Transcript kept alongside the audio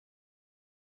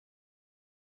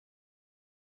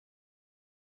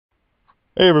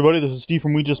Hey everybody, this is Steve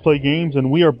from We Just Play Games,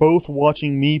 and we are both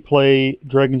watching me play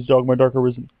Dragon's Dogma Dark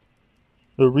Arisen.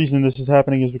 The reason this is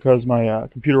happening is because my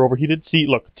computer overheated. See,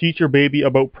 look, teach your baby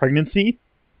about pregnancy.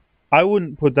 I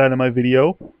wouldn't put that in my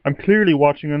video. I'm clearly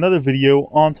watching another video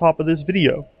on top of this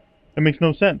video. It makes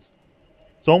no sense.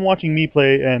 So I'm watching me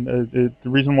play, and the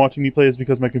reason I'm watching me play is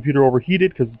because my computer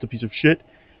overheated, because it's a piece of shit,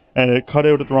 and it cut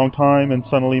out at the wrong time, and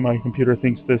suddenly my computer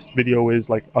thinks this video is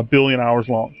like a billion hours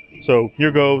long. So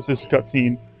here goes, this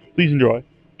cutscene. Please enjoy.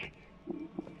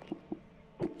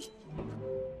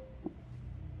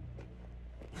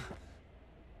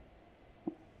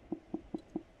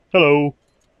 Hello.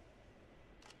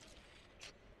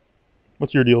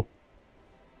 What's your deal?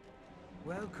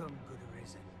 Welcome, good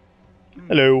Arisen.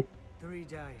 Hello. 3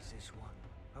 days this one.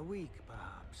 A week,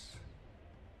 perhaps.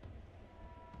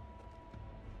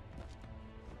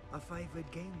 A favourite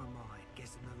game of mine,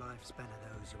 guessing the lifespan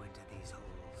of those who enter these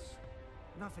halls.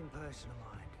 Nothing personal,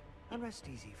 mind. And rest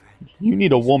easy, friend. You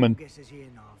need a woman. Guesses here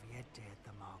now have yet to hit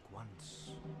the mark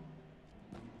once.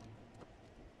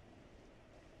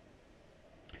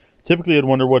 Typically I'd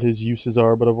wonder what his uses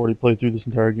are, but I've already played through this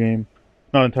entire game.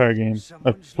 Not entire game.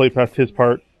 I've played past his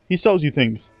part. He sells you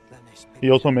things.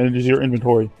 He also manages your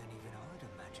inventory.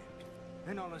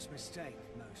 An honest mistake,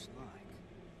 most like.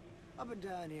 I've been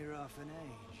down here half an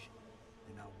age,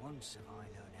 and not once have I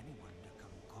known anyone to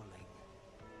come calling.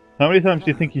 How many times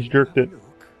do you think he's jerked it?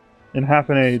 In half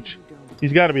an age.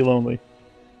 He's gotta be lonely.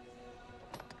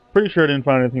 Pretty sure I didn't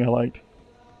find anything I liked.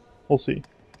 We'll see.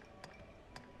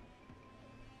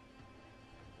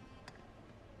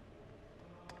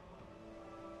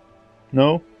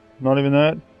 No? Not even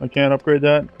that? I can't upgrade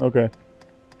that? Okay.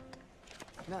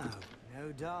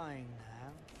 No dying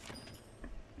now.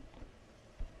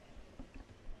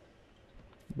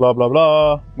 Blah blah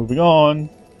blah. Moving on.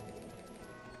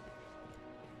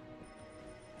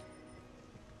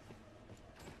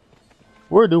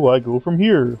 Where do I go from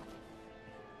here?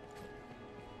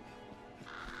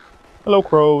 Hello,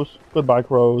 crows. Goodbye,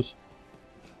 crows.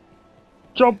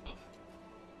 Jump!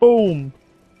 Boom!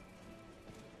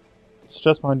 It's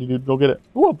just behind you, dude. Go get it.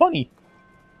 Ooh, a bunny!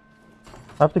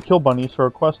 I have to kill bunnies for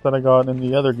a quest that I got in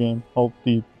the other game. Oh,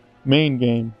 the main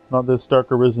game. Not this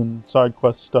Dark Arisen side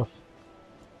quest stuff.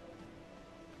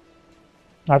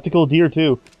 I have to kill a deer,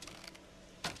 too.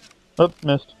 Oh,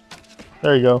 missed.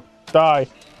 There you go. Die!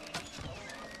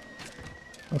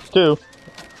 That's 2.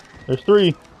 There's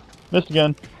 3. Missed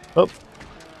again. Oh.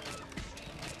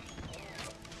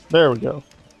 There we go.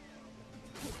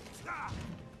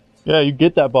 Yeah, you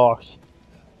get that box.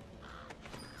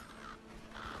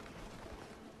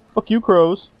 Fuck you,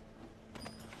 crows.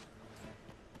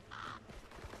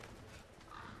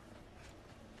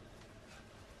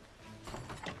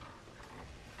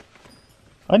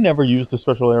 I never use the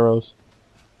special arrows.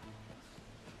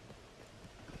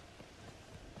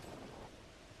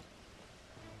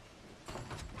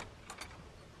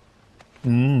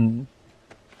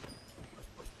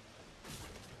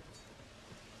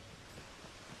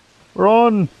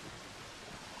 Run!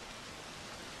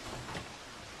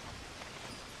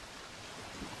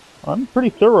 I'm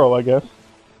pretty thorough, I guess.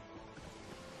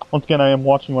 Once again, I am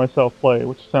watching myself play,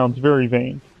 which sounds very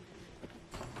vain.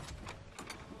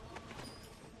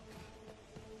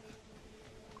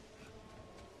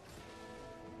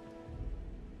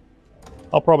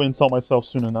 I'll probably insult myself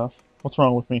soon enough. What's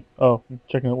wrong with me? Oh, I'm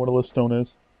checking out what a list stone is.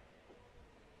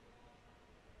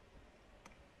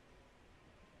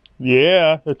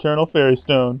 Yeah, Eternal Fairy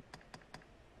Stone.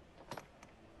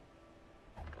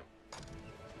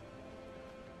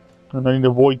 And I need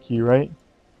a void key, right?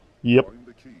 Yep.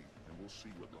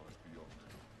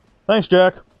 Thanks,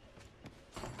 Jack.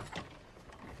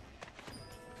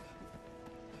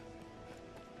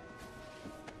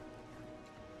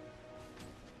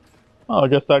 Oh, I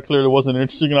guess that clearly wasn't an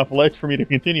interesting enough ledge for me to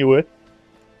continue with.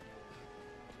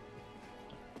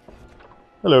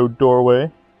 Hello,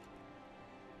 doorway.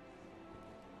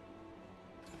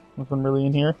 Nothing really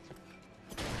in here.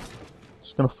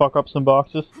 Just gonna fuck up some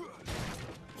boxes.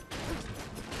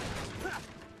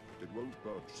 It won't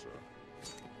budge, sir.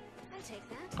 I'll take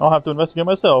that. I'll have to investigate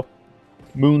myself.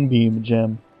 Moonbeam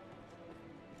gem.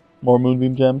 More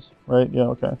moonbeam gems, right? Yeah,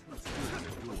 okay.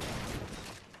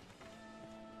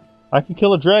 I can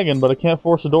kill a dragon, but I can't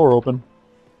force a door open.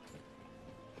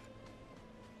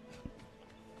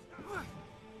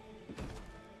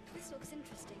 This looks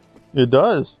interesting. It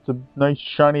does. It's a nice,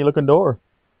 shiny looking door.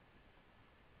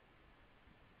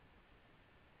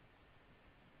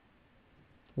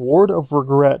 Ward of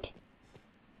Regret.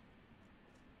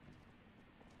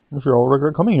 If you're all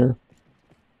regret coming here.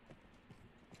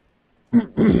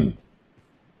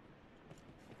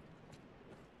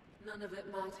 None of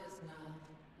it matters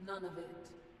now. None of it.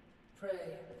 Pray,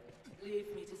 leave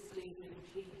me to sleep in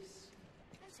peace.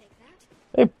 I'll take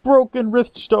that. A broken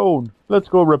riftstone. Let's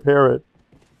go repair it.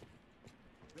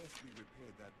 Best we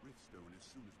repair that riftstone as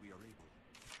soon as we are able.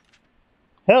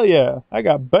 Hell yeah, I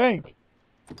got bank.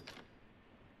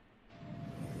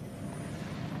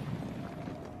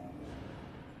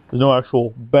 There's no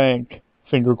actual bank,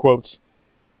 finger quotes.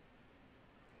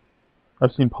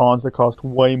 I've seen pawns that cost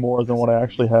way more than what I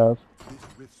actually have. This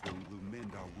riftstone will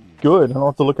mend our wounds. Good, I don't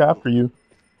have to look after you.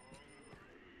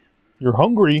 You're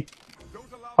hungry?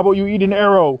 Don't allow How about you eat an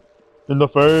arrow? In the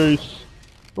face.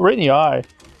 Right in the eye.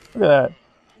 Look at that.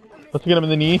 Let's get him in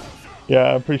the knee.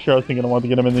 Yeah, I'm pretty sure I was thinking I wanted to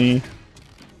get him in the knee.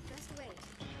 Just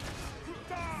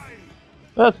wait.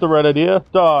 That's the right idea.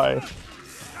 Die.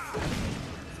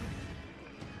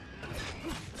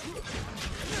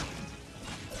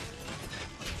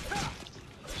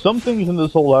 Some things in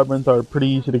this whole labyrinth are pretty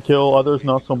easy to kill, others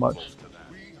not so much.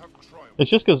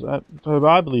 It's just because,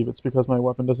 I believe it's because my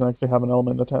weapon doesn't actually have an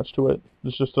element attached to it.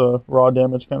 It's just a raw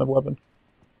damage kind of weapon.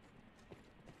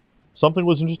 Something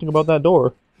was interesting about that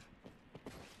door.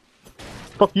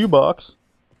 Fuck you, box.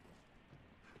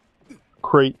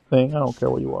 Crate thing, I don't care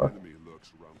what you are. enemy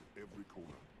lurks around every corner.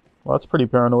 Well, that's pretty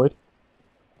paranoid.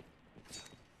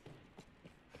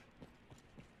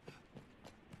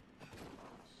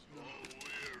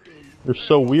 You're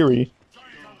so weary.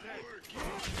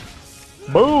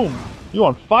 Boom! You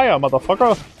on fire,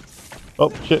 motherfucker!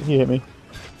 Oh, shit, he hit me.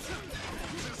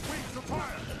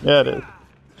 Yeah, it is.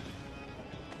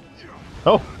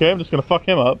 Oh, okay, I'm just gonna fuck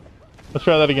him up. Let's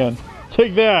try that again.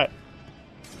 Take that!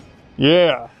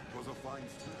 Yeah! It was a fine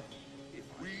start.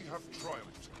 If we have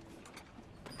triumphed.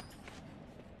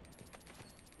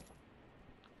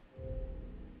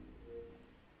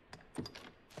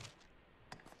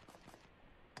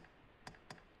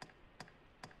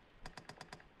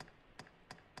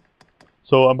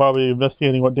 So I'm probably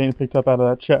investigating what Dane picked up out of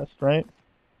that chest, right?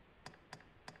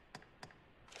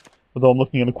 Although I'm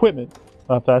looking at equipment,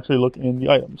 I have to actually look in the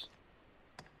items.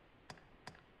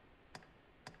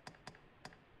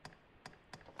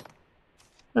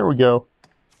 There we go.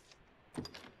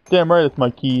 Damn right it's my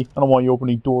key. I don't want you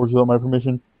opening doors without my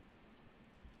permission.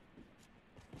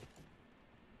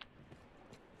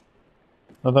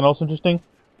 Nothing else interesting?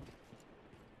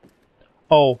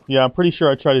 Oh, yeah, I'm pretty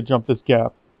sure I tried to jump this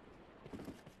gap.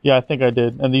 Yeah, I think I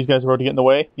did. And these guys are about to get in the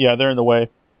way? Yeah, they're in the way.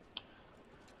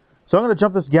 So I'm going to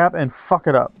jump this gap and fuck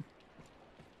it up.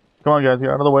 Come on, guys, get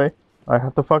out of the way. I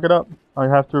have to fuck it up. I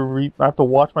have to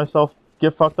watch myself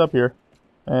get fucked up here.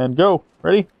 And go.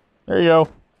 Ready? There you go.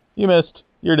 You missed.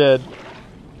 You're dead.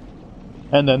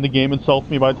 And then the game insults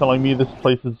me by telling me this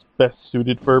place is best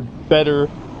suited for better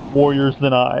warriors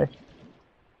than I.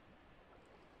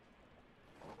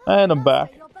 And I'm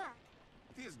back. You're back.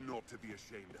 It is not to be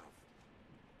ashamed of.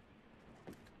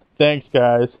 Thanks,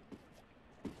 guys.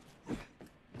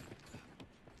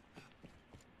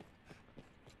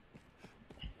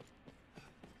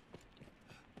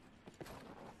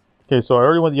 Okay, so I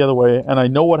already went the other way, and I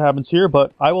know what happens here,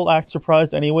 but I will act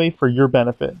surprised anyway for your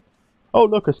benefit. Oh,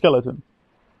 look, a skeleton.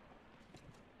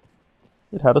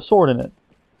 It had a sword in it.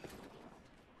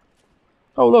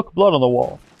 Oh, look, blood on the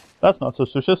wall. That's not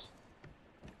suspicious.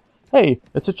 Hey,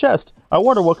 it's a chest. I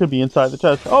wonder what could be inside the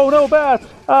chest. Oh no, bats!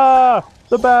 Ah!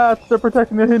 The bats! They're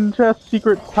protecting the hidden chest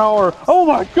secret tower. Oh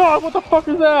my god, what the fuck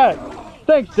is that?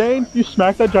 Thanks, Dane. You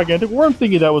smacked that gigantic worm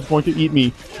thingy that was going to eat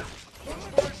me.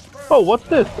 Oh, what's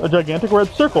this? A gigantic red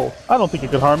circle. I don't think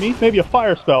it could harm me. Maybe a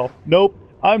fire spell. Nope.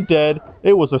 I'm dead.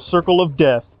 It was a circle of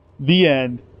death. The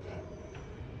end.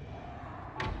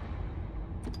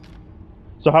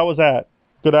 So how was that?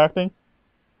 Good acting?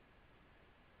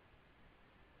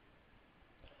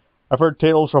 I've heard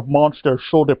tales of monsters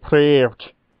so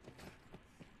depraved.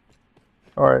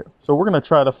 Alright, so we're gonna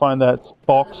try to find that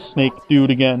box snake dude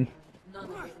again. None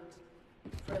of it.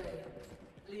 Pray,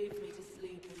 leave me to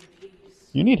sleep in peace.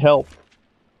 You need help.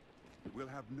 We'll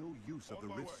have no use of the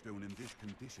riftstone in this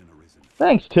condition, Arisen.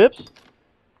 Thanks, Tips.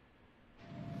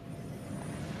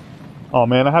 Oh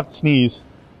man, I have to sneeze.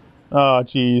 Ah,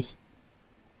 jeez.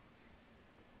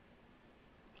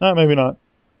 Maybe not.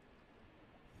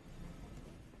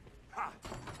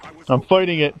 I'm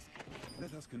fighting it.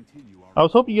 Let us continue our I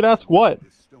was hoping you'd ask what.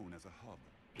 this stone as a hub.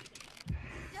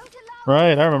 Don't allow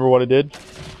Right, I remember what it did.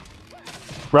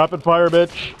 Rapid fire,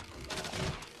 bitch.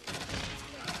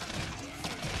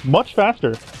 Much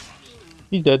faster.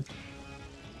 He's dead.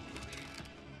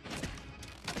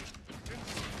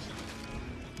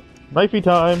 Knifey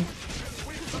time.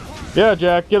 Yeah,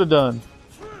 Jack, get it done.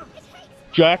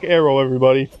 Jack Arrow,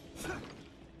 everybody.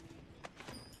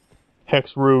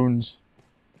 Hex runes.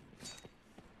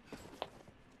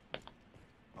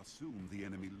 Assume the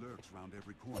enemy lurks round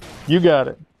every corner. You got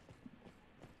it.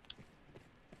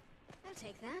 I'll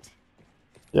take that.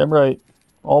 Damn right.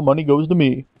 All money goes to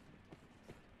me.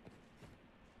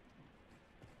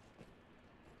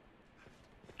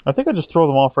 I think I just throw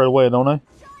them off right away, don't I?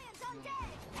 Giants on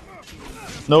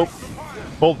deck! Nope.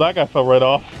 Oh, that guy fell right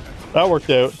off. That worked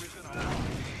out.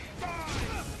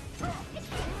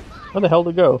 Where the hell did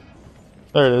it go?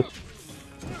 There it is.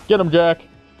 Get him, Jack.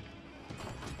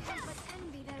 But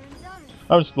envy their endurance.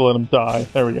 I'm just gonna let him die.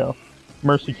 There we go.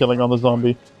 Mercy killing on the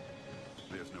zombie.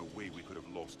 There's no way we could have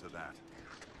lost to that.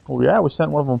 Oh yeah, we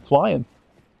sent one of them flying.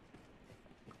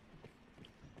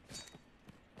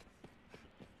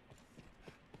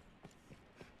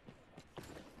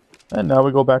 And now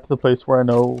we go back to the place where I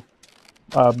know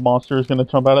a monster is going to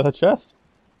jump out of the chest.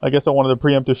 I guess I wanted a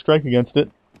preemptive strike against it.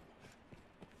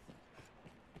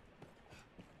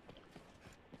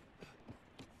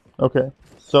 Okay,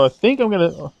 so I think I'm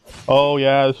going to... Oh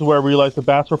yeah, this is where I realized the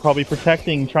bats were probably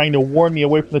protecting, trying to warn me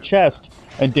away from the chest.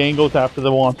 And Dane goes after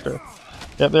the monster.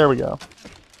 Yep, there we go.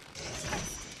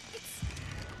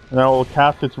 Now it will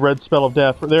cast its red spell of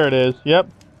death. There it is, yep.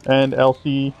 And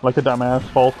Elsie, like a dumbass,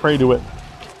 falls prey to it.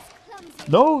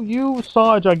 No, you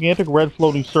saw a gigantic red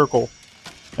floating circle,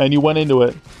 and you went into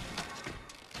it.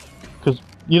 Because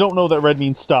you don't know that red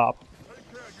means stop.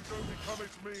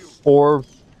 Or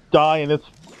die in its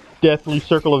deathly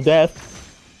circle of death.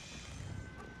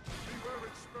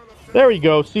 There you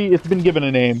go, see, it's been given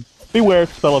a name. Beware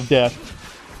its spell of death.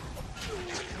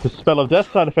 The spell of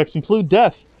death side effects include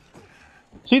death.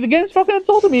 See, the game's fucking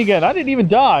insulted me again. I didn't even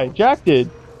die. Jack did.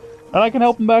 And I can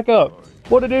help him back up.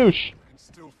 What a douche.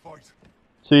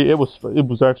 See, it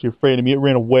was actually afraid of me. It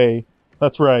ran away.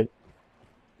 That's right.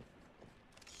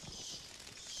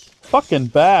 Fucking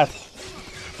bats.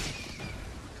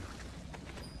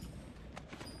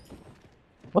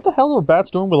 What the hell are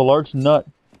bats doing with a large nut?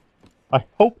 I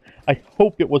hope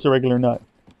it was a regular nut.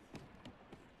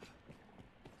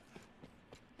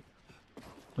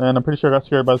 And I'm pretty sure I got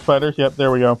scared by the spiders. Yep,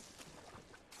 there we go.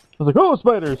 I was like, oh,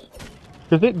 spiders!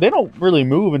 Because they don't really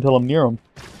move until I'm near them.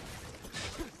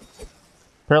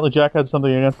 Apparently Jack had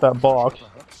something against that box.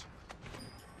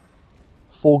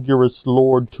 Fulgurous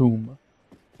Lord Tomb.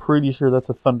 Pretty sure that's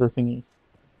a thunder thingy.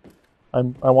 I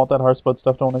want that Hearthspud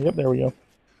stuff, don't I? Yep, there we go.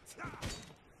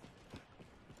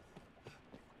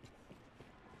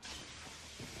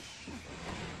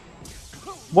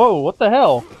 Whoa, what the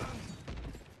hell?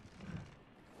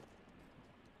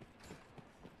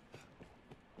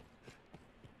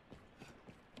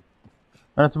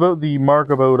 And it's about the mark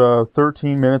about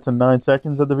 13 minutes and 9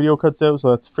 seconds that the video cuts out, so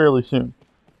that's fairly soon.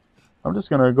 I'm just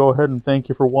going to go ahead and thank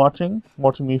you for watching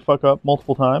me fuck up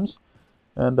multiple times.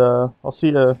 And I'll see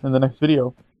you in the next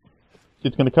video. See,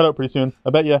 it's going to cut out pretty soon. I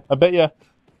bet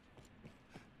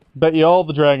you all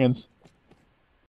the dragons.